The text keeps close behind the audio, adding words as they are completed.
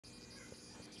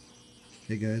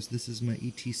Hey guys, this is my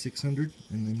ET600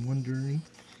 and I'm wondering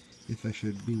if I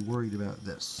should be worried about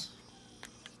this.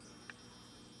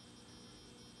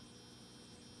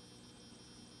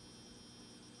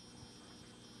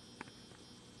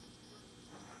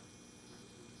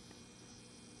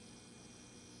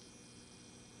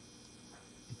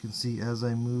 You can see as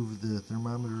I move the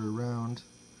thermometer around,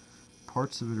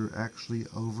 parts of it are actually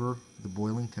over the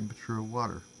boiling temperature of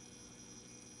water.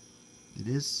 It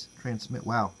is transmit.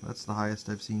 Wow, that's the highest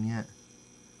I've seen yet.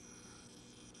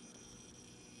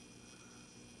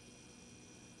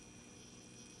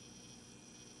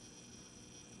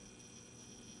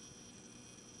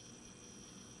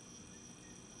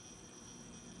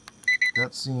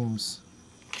 That seems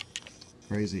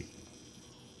crazy.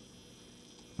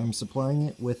 I'm supplying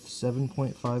it with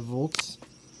 7.5 volts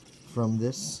from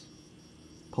this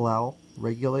poloul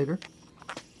regulator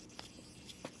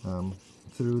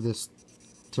through this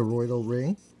toroidal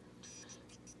ring.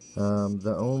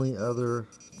 The only other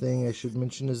thing I should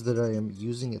mention is that I am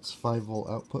using its 5 volt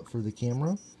output for the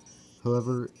camera.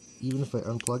 However, even if I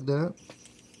unplug that,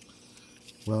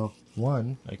 well,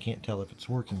 one, I can't tell if it's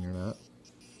working or not,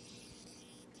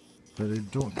 but I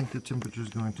don't think the temperature is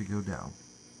going to go down.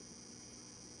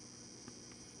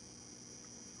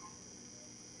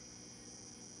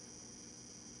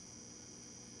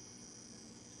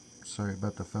 Sorry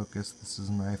about the focus, this is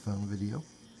an iPhone video.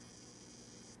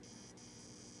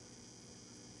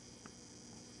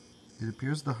 It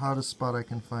appears the hottest spot I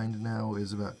can find now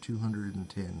is about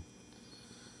 210.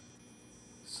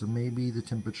 So maybe the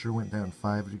temperature went down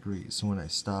 5 degrees when I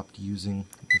stopped using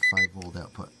the 5 volt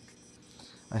output.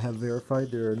 I have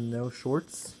verified there are no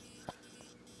shorts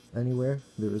anywhere.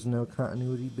 There is no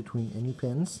continuity between any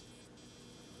pins.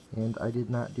 And I did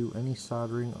not do any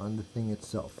soldering on the thing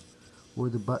itself.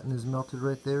 Where the button is melted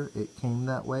right there, it came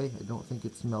that way. I don't think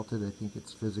it's melted, I think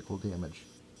it's physical damage.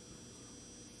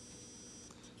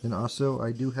 And also,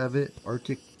 I do have it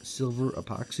Arctic silver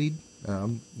epoxied,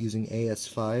 using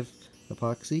AS5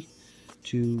 epoxy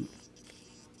to,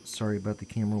 sorry about the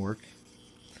camera work,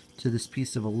 to this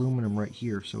piece of aluminum right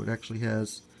here. So it actually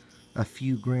has a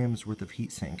few grams worth of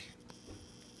heat sink.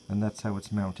 And that's how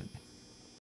it's mounted.